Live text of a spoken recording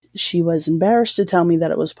she was embarrassed to tell me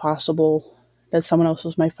that it was possible that someone else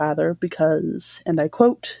was my father because, and I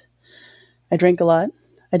quote, "I drank a lot,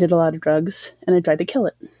 I did a lot of drugs, and I tried to kill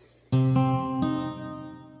it."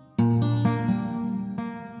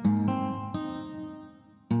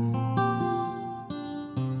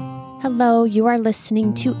 Hello, you are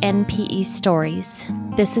listening to NPE Stories.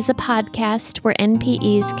 This is a podcast where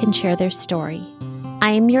NPEs can share their story.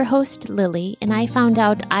 I am your host, Lily, and I found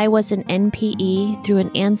out I was an NPE through an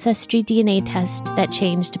ancestry DNA test that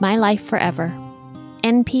changed my life forever.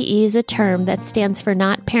 NPE is a term that stands for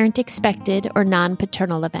Not Parent Expected or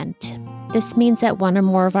Non-Paternal Event. This means that one or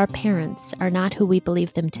more of our parents are not who we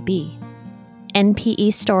believe them to be.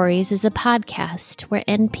 NPE Stories is a podcast where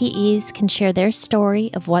NPEs can share their story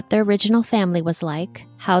of what their original family was like,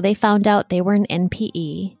 how they found out they were an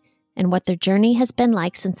NPE, and what their journey has been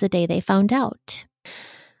like since the day they found out.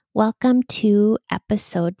 Welcome to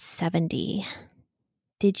episode 70.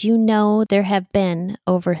 Did you know there have been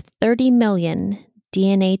over 30 million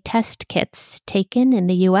DNA test kits taken in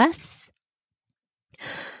the U.S.?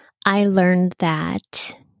 I learned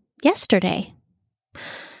that yesterday.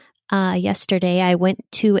 Yesterday, I went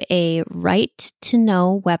to a Right to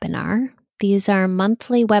Know webinar. These are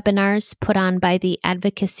monthly webinars put on by the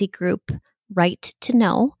advocacy group Right to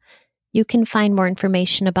Know. You can find more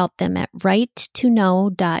information about them at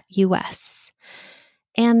righttoknow.us.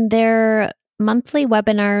 And their monthly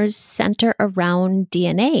webinars center around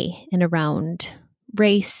DNA and around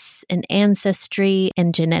race and ancestry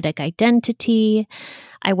and genetic identity.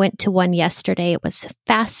 I went to one yesterday. It was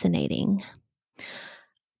fascinating.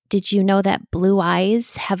 Did you know that blue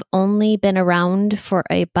eyes have only been around for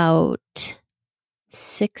about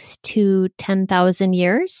 6,000 to 10,000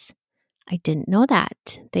 years? I didn't know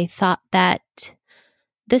that. They thought that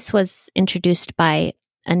this was introduced by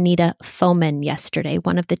Anita Foman yesterday,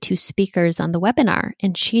 one of the two speakers on the webinar.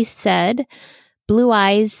 And she said blue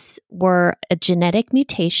eyes were a genetic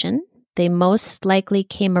mutation. They most likely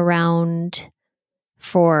came around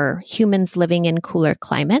for humans living in cooler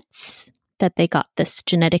climates, that they got this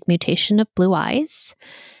genetic mutation of blue eyes,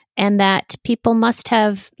 and that people must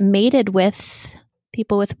have mated with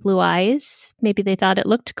people with blue eyes. Maybe they thought it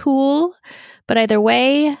looked cool, but either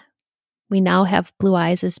way, we now have blue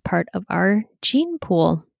eyes as part of our gene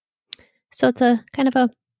pool. So it's a kind of a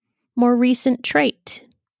more recent trait.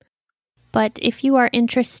 But if you are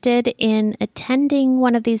interested in attending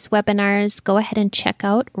one of these webinars, go ahead and check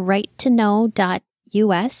out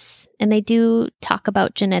righttoknow.us. And they do talk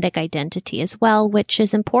about genetic identity as well, which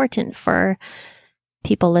is important for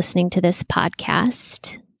people listening to this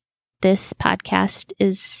podcast. This podcast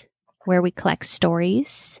is where we collect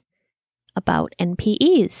stories about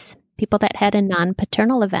NPEs, people that had a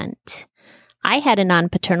non-paternal event. I had a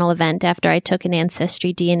non-paternal event after I took an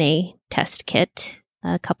ancestry DNA test kit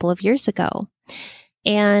a couple of years ago.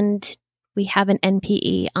 And we have an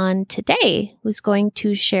NPE on today who's going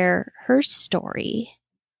to share her story.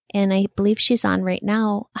 And I believe she's on right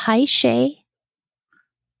now. Hi, Shay.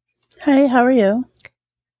 Hi, how are you?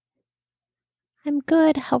 I'm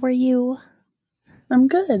good. How are you? I'm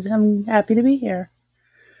good. I'm happy to be here.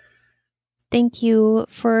 Thank you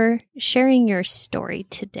for sharing your story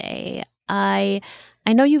today. I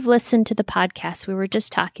know you've listened to the podcast. We were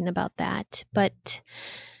just talking about that. But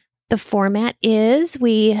the format is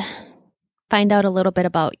we find out a little bit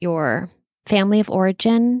about your family of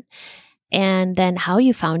origin and then how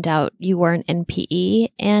you found out you were an NPE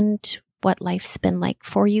and what life's been like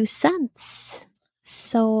for you since.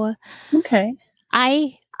 So Okay.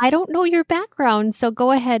 I don't know your background, so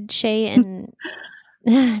go ahead, Shay, and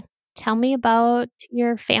tell me about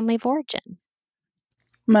your family of origin.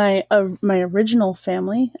 My original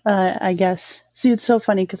family, I guess. See, it's so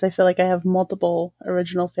funny because I feel like I have multiple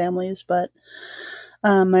original families, but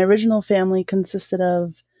my original family consisted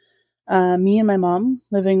of me and my mom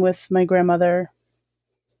living with my grandmother,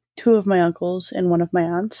 two of my uncles, and one of my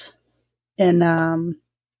aunts. And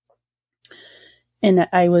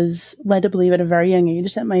I was led to believe at a very young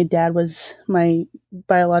age that my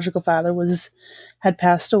biological father had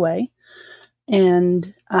passed away.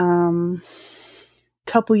 And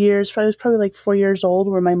couple years, I was probably like 4 years old,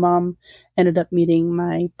 where my mom ended up meeting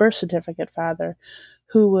my birth certificate father,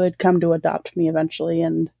 who would come to adopt me eventually.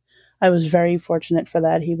 And I was very fortunate for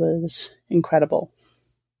that. He was incredible.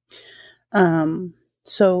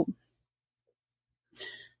 So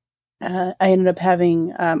I ended up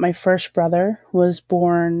having my first brother was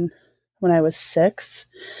born when I was 6,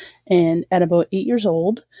 and at about 8 years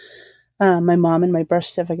old, my mom and my birth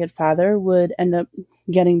certificate father would end up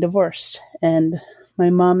getting divorced. And my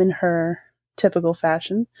mom, in her typical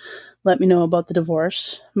fashion, let me know about the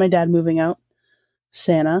divorce, my dad moving out,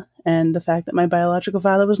 Santa and the fact that my biological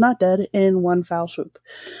father was not dead in one foul swoop.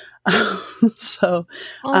 So,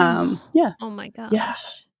 yeah, Oh my yeah,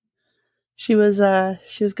 gosh. she was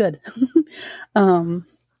good. um,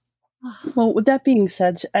 well, with that being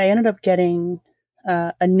said, I ended up getting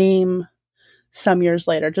a name some years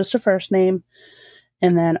later, just a first name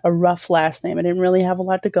and then a rough last name. I didn't really have a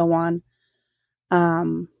lot to go on.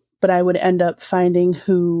 But I would end up finding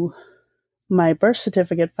who my birth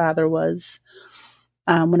certificate father was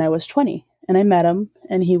when I was 20. And I met him,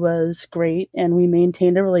 and he was great. And we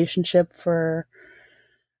maintained a relationship for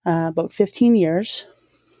about 15 years.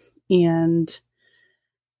 And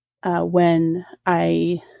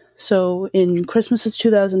so in Christmas of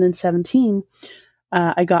 2017,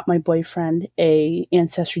 I got my boyfriend a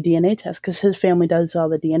ancestry DNA test because his family does all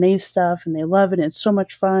the DNA stuff and they love it and it's so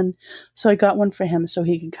much fun. So I got one for him so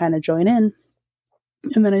he could kind of join in.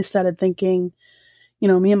 And then I started thinking,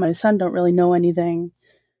 me and my son don't really know anything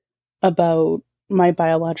about my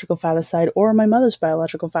biological father's side or my mother's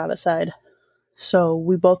biological father's side. So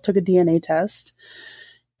we both took a DNA test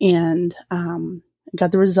and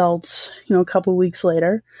got the results, a couple weeks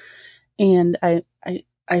later. And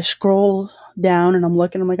I scroll down and I'm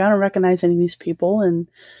looking, I'm like, I don't recognize any of these people. And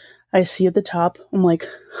I see at the top, I'm like,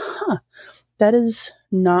 that is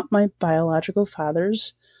not my biological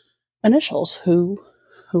father's initials. Who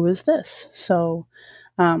is this? So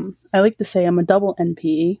I like to say I'm a double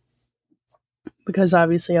NPE because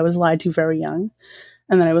obviously I was lied to very young.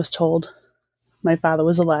 And then I was told my father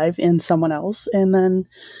was alive and someone else. And then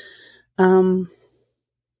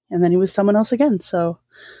he was someone else again. So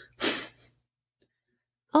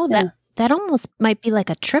Oh, yeah. that almost might be like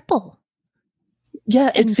a triple.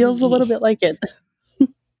 Yeah, it feels a little bit like it.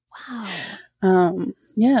 Wow.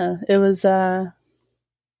 Yeah, it was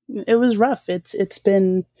rough. It's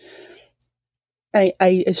been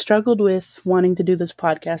I struggled with wanting to do this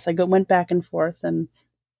podcast. Went back and forth, and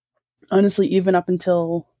honestly, even up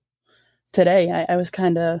until today, I was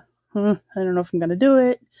kind of, I don't know if I'm going to do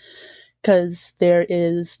it because there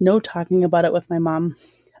is no talking about it with my mom.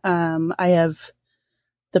 I have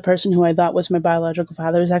the person who I thought was my biological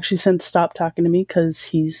father has actually since stopped talking to me because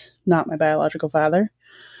he's not my biological father.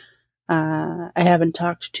 I haven't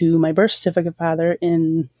talked to my birth certificate father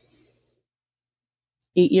in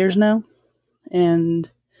 8 years now. And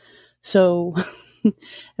so it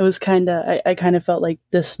was I kind of felt like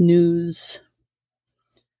this news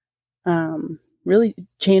really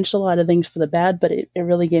changed a lot of things for the bad, but it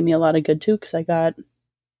really gave me a lot of good too because I got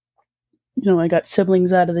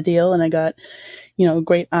siblings out of the deal and I got,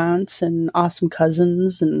 great aunts and awesome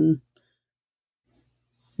cousins. And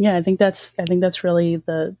yeah, I think that's really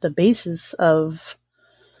the basis of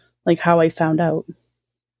like how I found out.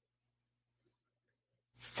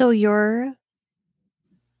 So your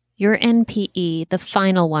NPE, the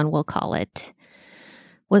final one we'll call it,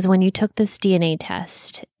 was when you took this DNA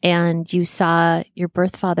test and you saw your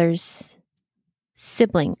birth father's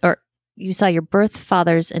sibling, or you saw your birth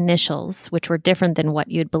father's initials, which were different than what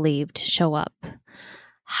you'd believed, show up.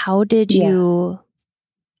 How did you,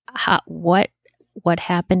 what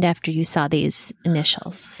happened after you saw these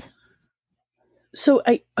initials? So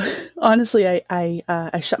I honestly,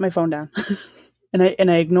 I shut my phone down and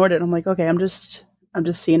I ignored it. I'm like, okay, I'm just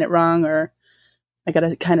seeing it wrong, or I got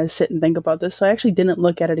to kind of sit and think about this. So I actually didn't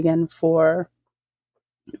look at it again for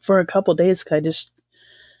a couple days because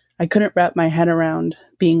I couldn't wrap my head around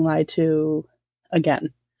being lied to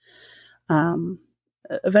again.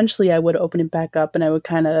 Eventually I would open it back up and I would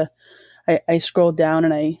I scrolled down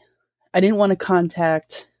and I didn't want to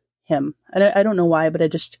contact him. I don't know why, but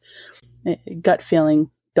gut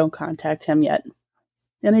feeling, don't contact him yet.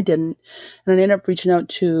 And I didn't. And I ended up reaching out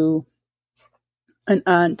to an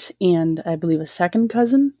aunt and I believe a second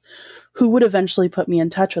cousin who would eventually put me in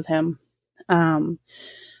touch with him.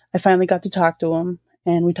 I finally got to talk to him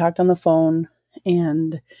and we talked on the phone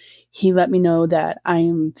and he let me know that I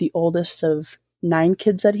am the oldest of 9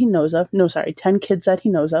 kids that he knows of. No, sorry, 10 kids that he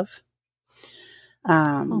knows of.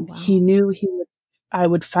 Wow. He knew I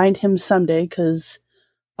would find him someday because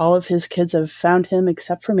all of his kids have found him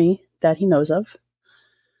except for me that he knows of.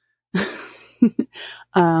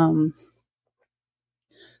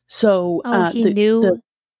 So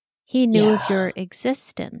he knew of your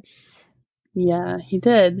existence. Yeah, he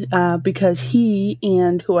did, because he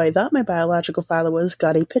and who I thought my biological father was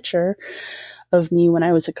got a picture of me when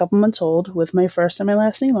I was a couple months old with my first and my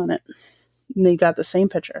last name on it. And they got the same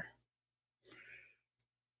picture.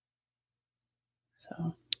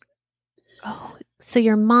 So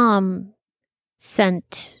your mom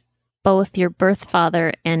sent both your birth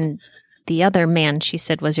father and the other man she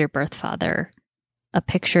said was your birth father a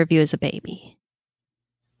picture of you as a baby.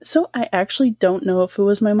 So I actually don't know if it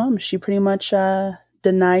was my mom. She pretty much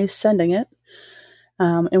denies sending it.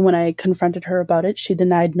 And when I confronted her about it, she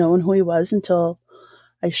denied knowing who he was until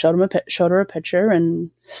I showed her a picture and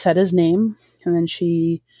said his name. And then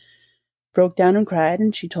she broke down and cried,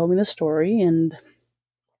 and she told me the story. And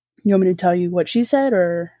you want me to tell you what she said,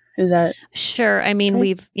 or is that Sure. I mean,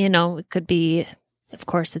 okay? it could be, of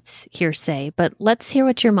course, it's hearsay, but let's hear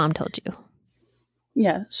what your mom told you.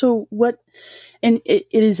 Yeah. So what? And it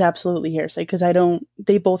is absolutely hearsay because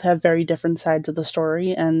they both have very different sides of the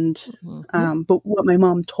story. And, Mm-hmm. but what my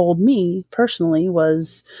mom told me personally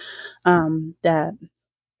was, that,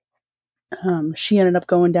 she ended up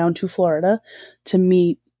going down to Florida to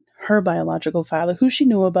meet her biological father, who she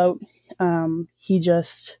knew about. He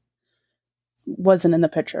just wasn't in the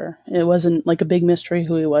picture. It wasn't like a big mystery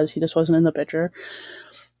who he was. He just wasn't in the picture.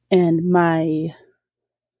 And my,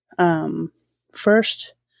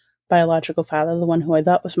 first biological father, the one who I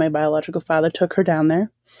thought was my biological father, took her down there,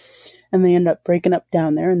 and they ended up breaking up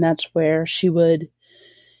down there, and that's where she would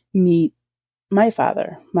meet my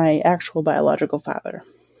father, my actual biological father.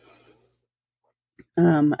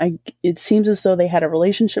 It seems as though they had a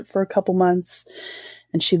relationship for a couple months,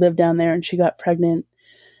 and she lived down there, and she got pregnant,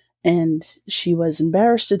 and she was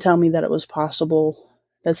embarrassed to tell me that it was possible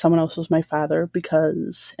that someone else was my father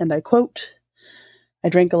because, and I quote, "I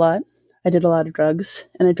drank a lot, I did a lot of drugs,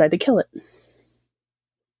 and I tried to kill it."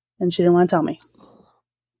 And she didn't want to tell me.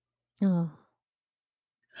 Oh.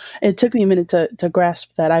 It took me a minute to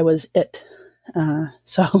grasp that I was it.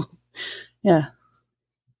 So, yeah.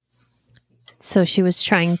 So she was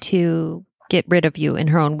trying to get rid of you in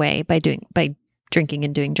her own way by drinking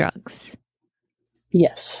and doing drugs.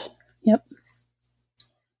 Yes. Yep.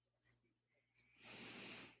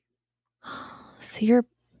 So your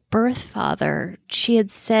birth father, she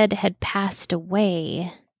had said, had passed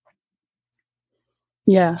away.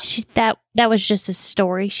 Yeah. That was just a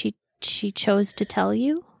story she chose to tell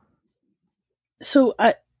you? So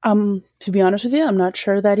to be honest with you, I'm not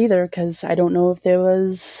sure of that either because I don't know if there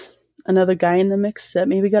was another guy in the mix that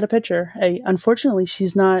maybe got a picture. Unfortunately,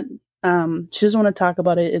 she's not. She doesn't want to talk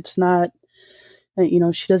about it. It's not.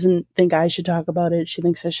 She doesn't think I should talk about it. She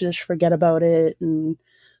thinks I should just forget about it, and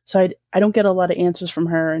so I don't get a lot of answers from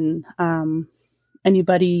her. And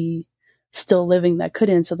anybody still living that could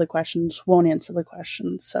answer the questions won't answer the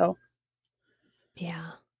questions. So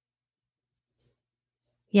Yeah.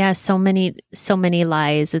 Yeah, so many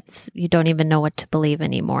lies. You don't even know what to believe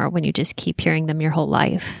anymore when you just keep hearing them your whole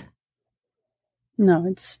life. no,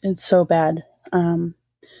 it's so bad.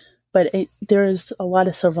 But there's a lot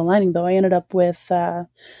of silver lining, though. I ended up with, I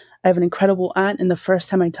have an incredible aunt, and the first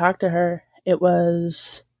time I talked to her, it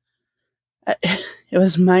was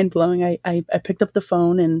mind blowing. I picked up the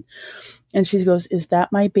phone, and she goes, "Is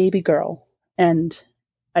that my baby girl?" And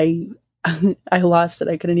I, I lost it.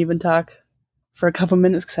 I couldn't even talk for a couple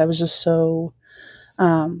minutes because I was just so,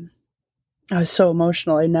 I was so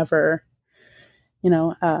emotional. I've never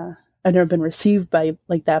been received by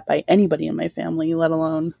like that by anybody in my family, let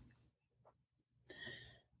alone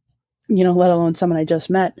someone I just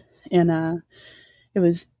met. And it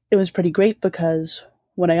was pretty great because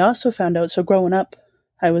what I also found out, so growing up,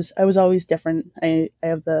 I was always different. I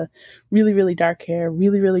have the really, really dark hair,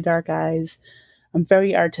 really, really dark eyes. I'm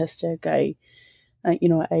very artistic. I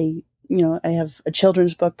have a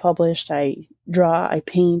children's book published. I draw, I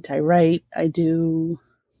paint, I write, I do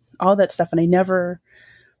all that stuff. And I never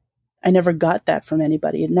got that from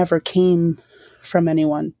anybody. It never came from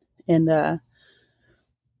anyone. And,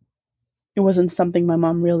 it wasn't something my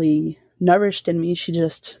mom really nourished in me. She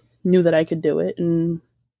just knew that I could do it and,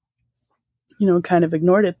 kind of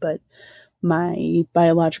ignored it. But my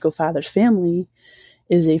biological father's family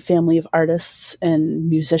is a family of artists and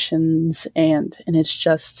musicians, and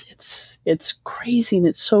it's crazy, and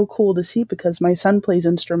it's so cool to see because my son plays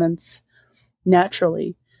instruments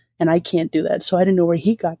naturally and I can't do that. So I didn't know where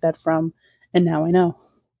he got that from, and now I know.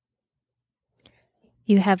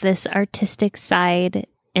 You have this artistic side,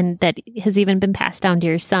 and that has even been passed down to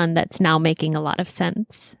your son that's now making a lot of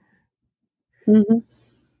sense. Mm-hmm.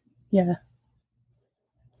 Yeah.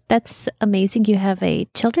 That's amazing. You have a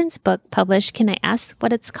children's book published. Can I ask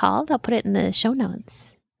what it's called? I'll put it in the show notes.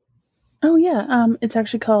 Oh yeah. It's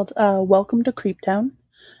actually called Welcome to Creeptown,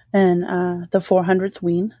 and the 400th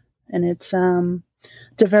Ween, and it's a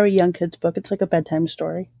very young kids book. It's like a bedtime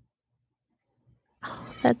story.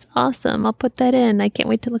 Oh, that's awesome. I'll put that in. I can't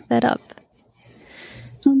wait to look that up.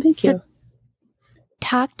 Oh, thank you.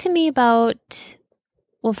 Talk to me about,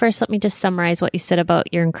 well, first, let me just summarize what you said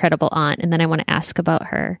about your incredible aunt, and then I want to ask about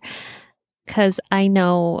her. Because I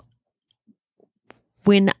know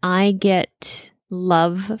when I get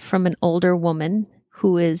love from an older woman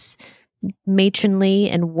who is matronly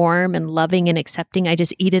and warm and loving and accepting, I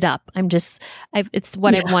just eat it up. It's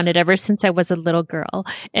what I've wanted ever since I was a little girl.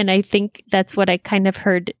 And I think that's what I kind of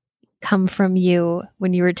heard come from you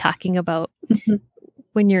when you were talking about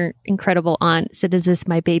when your incredible aunt said, "Is this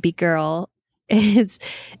my baby girl?" Is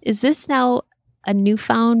this now a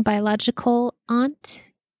newfound biological aunt?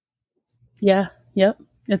 Yeah. Yep.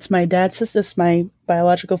 It's my dad's sister. It's my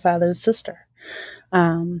biological father's sister.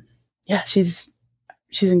 Yeah, she's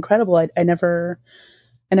incredible. I never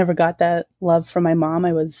got that love from my mom.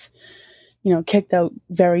 I was, kicked out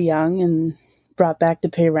very young and brought back to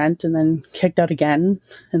pay rent, and then kicked out again,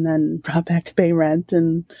 and then brought back to pay rent.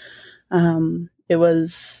 And it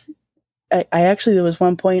was, I actually, there was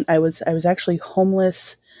one point I was actually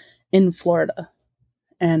homeless in Florida,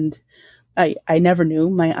 and I never knew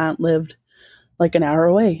my aunt lived like an hour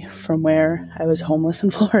away from where I was homeless in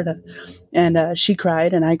Florida. And she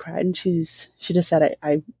cried and I cried, and she just said,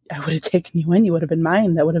 I would have taken you in. You would have been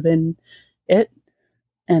mine. That would have been it.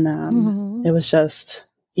 And it was just,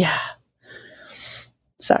 yeah.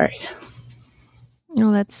 Sorry.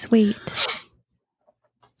 Oh, that's sweet.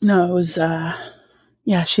 No, it was,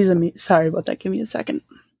 yeah, she's sorry about that. Give me a second.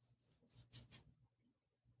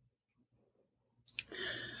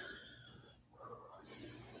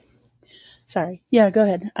 Sorry. Yeah, go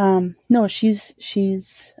ahead. No,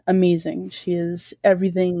 she's amazing. She is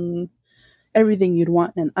everything you'd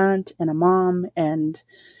want in an aunt and a mom. And,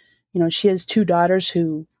 she has two daughters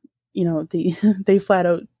who, they flat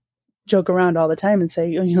out joke around all the time and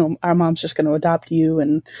say, our mom's just going to adopt you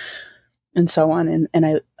and so on. And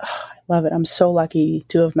I love it. I'm so lucky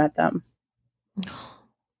to have met them.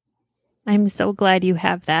 I'm so glad you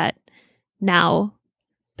have that now.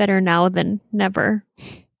 Better now than never.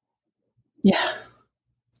 Yeah.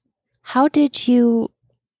 How did you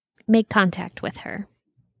make contact with her?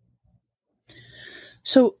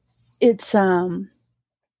 So it's, I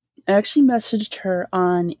actually messaged her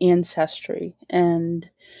on Ancestry, and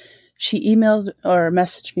she emailed or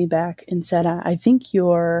messaged me back and said, I think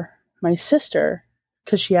you're my sister,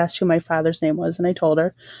 because she asked who my father's name was, and I told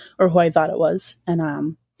her, or who I thought it was.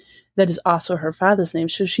 And that is also her father's name.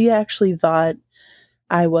 So she actually thought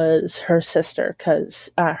I was her sister, because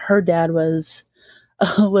her dad was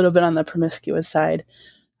a little bit on the promiscuous side,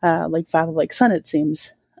 like father, like son, it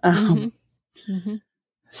seems.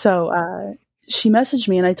 So she messaged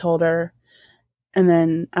me, and I told her, and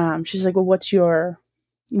then she's like, "Well, what's your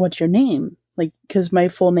name?" Like, because my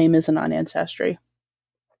full name isn't on Ancestry.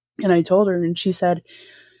 And I told her, and she said,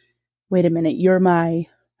 "Wait a minute, you're my,"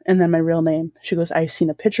 and then my real name. She goes, "I've seen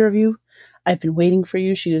a picture of you. I've been waiting for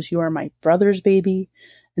you." She goes, "You are my brother's baby,"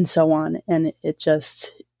 and so on. And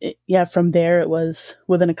yeah, from there, it was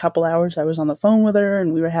within a couple hours, I was on the phone with her,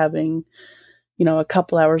 and we were having, a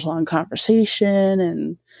couple hours long conversation,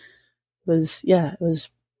 and it was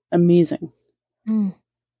amazing.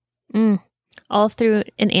 All through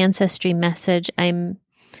an Ancestry message,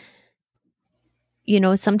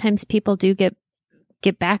 sometimes people do get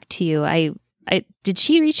back to you. I did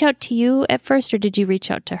she reach out to you at first, or did you reach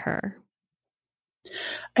out to her?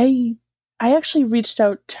 I actually reached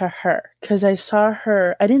out to her because I saw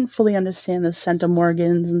her. I didn't fully understand the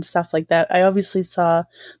centimorgans and stuff like that. I obviously saw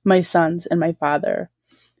my sons and my father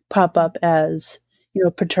pop up as,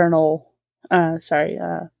 parental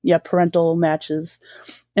matches.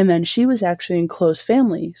 And then she was actually in close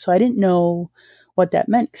family. So I didn't know what that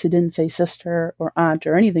meant, because it didn't say sister or aunt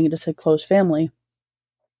or anything. It just said close family.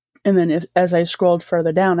 And then as I scrolled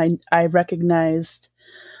further down, I recognized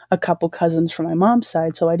a couple cousins from my mom's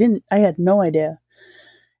side. So I had no idea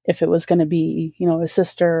if it was going to be, a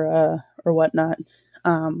sister or whatnot.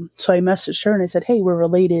 So I messaged her and I said, "Hey, we're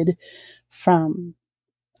related from,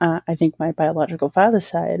 I think, my biological father's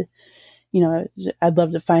side. I'd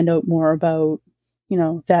love to find out more about,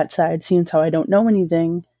 that side, seeing how I don't know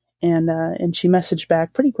anything." And she messaged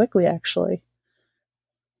back pretty quickly, actually.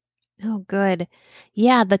 Oh, good.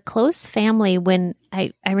 Yeah, the close family, when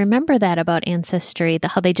I remember that about Ancestry,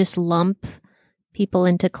 how they just lump people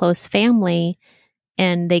into close family,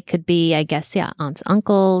 and they could be, I guess, aunts,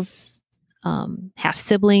 uncles, half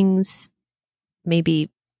siblings, maybe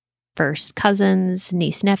first cousins,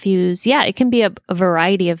 niece, nephews. Yeah, it can be a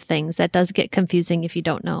variety of things. That does get confusing if you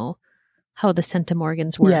don't know how the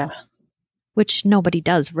centimorgans work. Yeah. Which nobody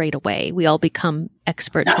does right away. We all become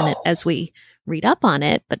experts in it as we read up on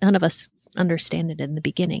it, but none of us understand it in the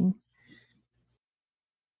beginning.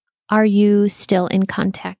 Are you still in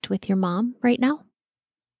contact with your mom right now?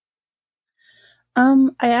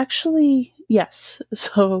 I actually, yes.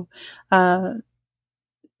 So,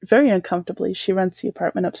 very uncomfortably, she rents the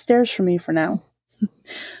apartment upstairs for me for now.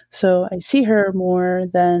 So I see her more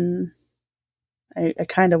than I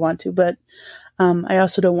kind of want to, but I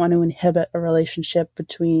also don't want to inhibit a relationship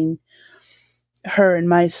between her and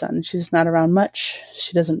my son. She's not around much.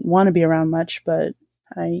 She doesn't want to be around much, but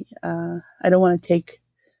I don't want to take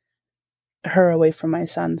her away from my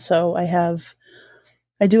son. So I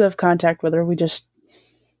do have contact with her.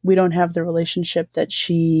 We don't have the relationship that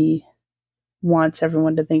she wants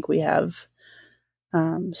everyone to think we have.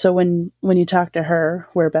 So when you talk to her,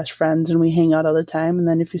 we're best friends and we hang out all the time. And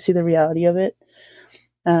then if you see the reality of it,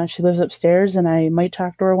 she lives upstairs and I might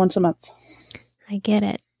talk to her once a month. I get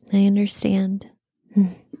it. I understand.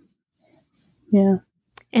 Yeah.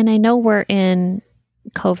 And I know we're in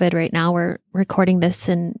COVID right now. We're recording this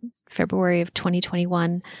in February of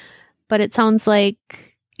 2021, but it sounds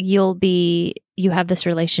like you have this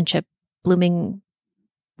blooming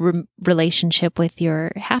relationship with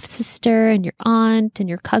your half sister and your aunt and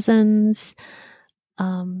your cousins.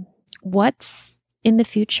 What's in the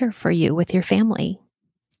future for you with your family?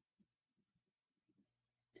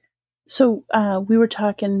 So we were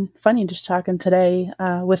talking today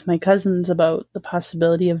with my cousins about the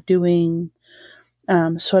possibility of doing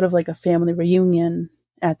sort of like a family reunion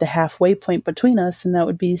at the halfway point between us, and that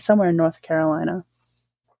would be somewhere in North Carolina.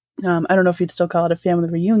 I don't know if you'd still call it a family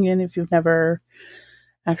reunion if you've never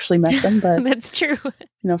actually met them, but that's true.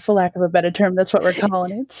 For lack of a better term, that's what we're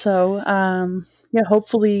calling it. So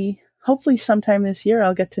hopefully sometime this year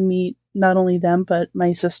I'll get to meet not only them but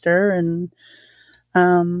my sister, and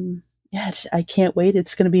I can't wait.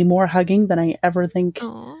 It's going to be more hugging than I ever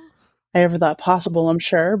thought possible, I'm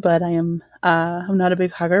sure, but I'm not a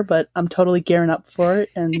big hugger, but I'm totally gearing up for it,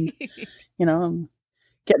 and I'm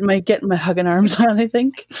getting my hugging arms on, I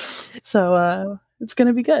think. So it's going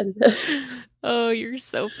to be good. Oh, you're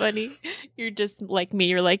so funny. You're just like me.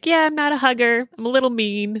 You're like, yeah, I'm not a hugger. I'm a little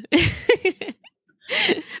mean.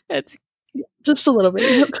 That's just a little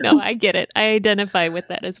bit. No, I get it. I identify with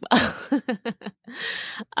that as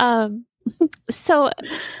well. So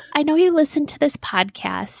I know you listen to this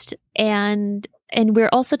podcast, and we're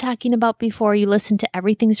also talking about before you listen to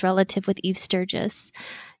Everything's Relative with Eve Sturgis.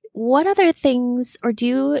 What other things, or do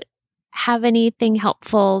you have anything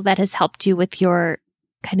helpful that has helped you with your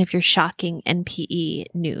shocking NPE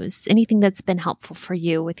news? Anything that's been helpful for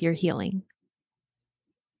you with your healing?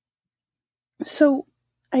 So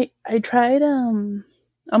I tried I'm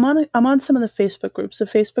on some of the Facebook groups. The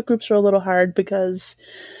Facebook groups are a little hard because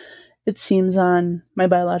it seems on my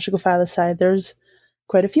biological father's side there's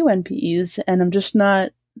quite a few NPEs, and I'm just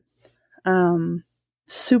not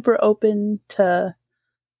super open to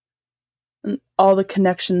all the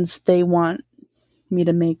connections they want me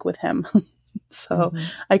to make with him. So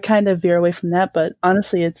I kind of veer away from that, but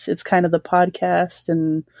honestly it's kind of the podcast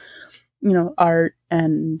and art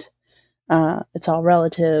and It's All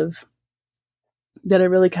Relative that I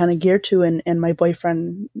really kind of gear to, and my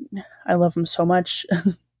boyfriend, I love him so much.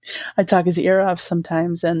 I talk his ear off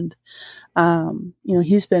sometimes, and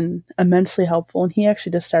he's been immensely helpful, and he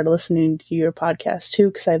actually just started listening to your podcast too,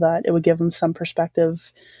 because I thought it would give him some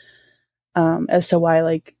perspective as to why,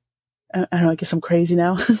 like, I don't know, I guess I'm crazy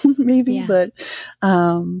now, maybe, yeah. but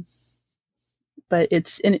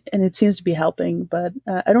it's, and it seems to be helping, but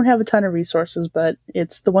I don't have a ton of resources, but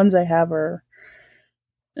it's the ones I have are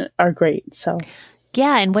great. So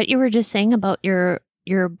yeah. And what you were just saying about your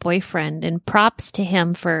boyfriend, and props to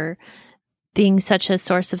him for being such a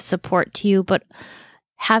source of support to you, but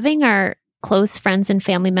having our close friends and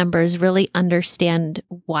family members really understand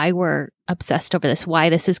why we're obsessed over this, why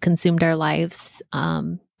this has consumed our lives.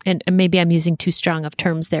 And maybe I'm using too strong of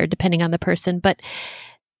terms there, depending on the person, but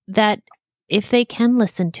that if they can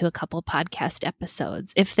listen to a couple podcast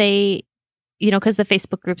episodes, if they, because the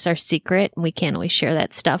Facebook groups are secret and we can't always share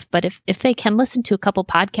that stuff, but if they can listen to a couple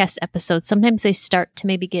podcast episodes, sometimes they start to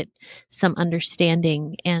maybe get some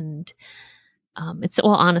understanding. And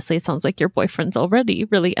honestly, it sounds like your boyfriend's already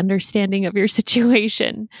really understanding of your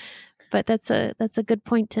situation, but that's a good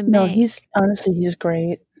point to make. No, he's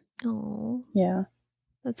great. Oh, yeah.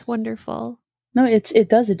 That's wonderful. No, it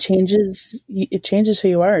changes who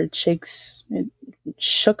you are. It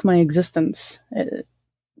shook my existence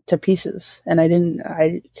to pieces. And I don't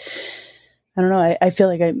know. I feel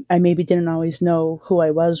like I maybe didn't always know who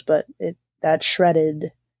I was, but that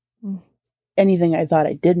shredded anything I thought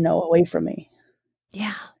I did know away from me.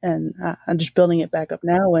 Yeah. And I'm just building it back up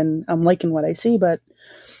now, and I'm liking what I see, but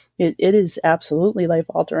it is absolutely life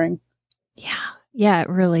altering. Yeah. Yeah, it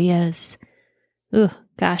really is. Ooh,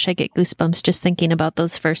 gosh, I get goosebumps just thinking about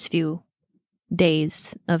those first few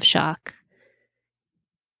days of shock.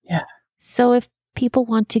 Yeah. So if people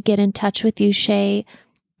want to get in touch with you, Shay,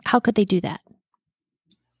 how could they do that?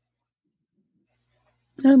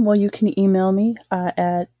 Well, you can email me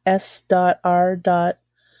at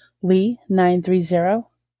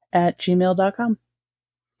s.r.lee930@gmail.com.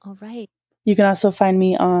 All right. You can also find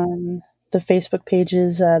me on the Facebook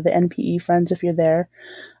pages, the NPE Friends, if you're there.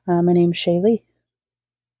 My name's Shay Lee.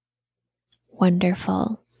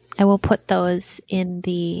 Wonderful. I will put those in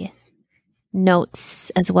the notes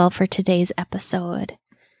as well for today's episode.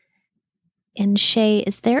 And Shay,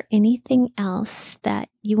 is there anything else that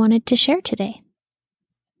you wanted to share today?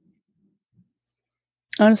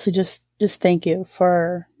 Honestly, just thank you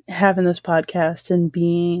for having this podcast and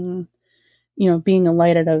being a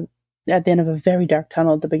light at the end of a very dark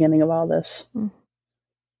tunnel at the beginning of all this.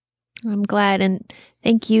 I'm glad, and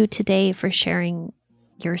thank you today for sharing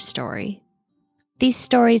your story. These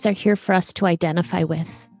stories are here for us to identify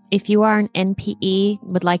with. If you are an NPE,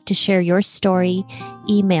 would like to share your story,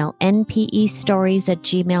 email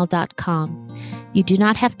npestories@gmail.com. You do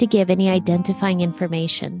not have to give any identifying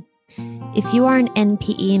information. If you are an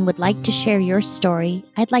NPE and would like to share your story,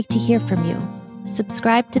 I'd like to hear from you.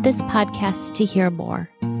 Subscribe to this podcast to hear more.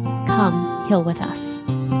 Come heal with us.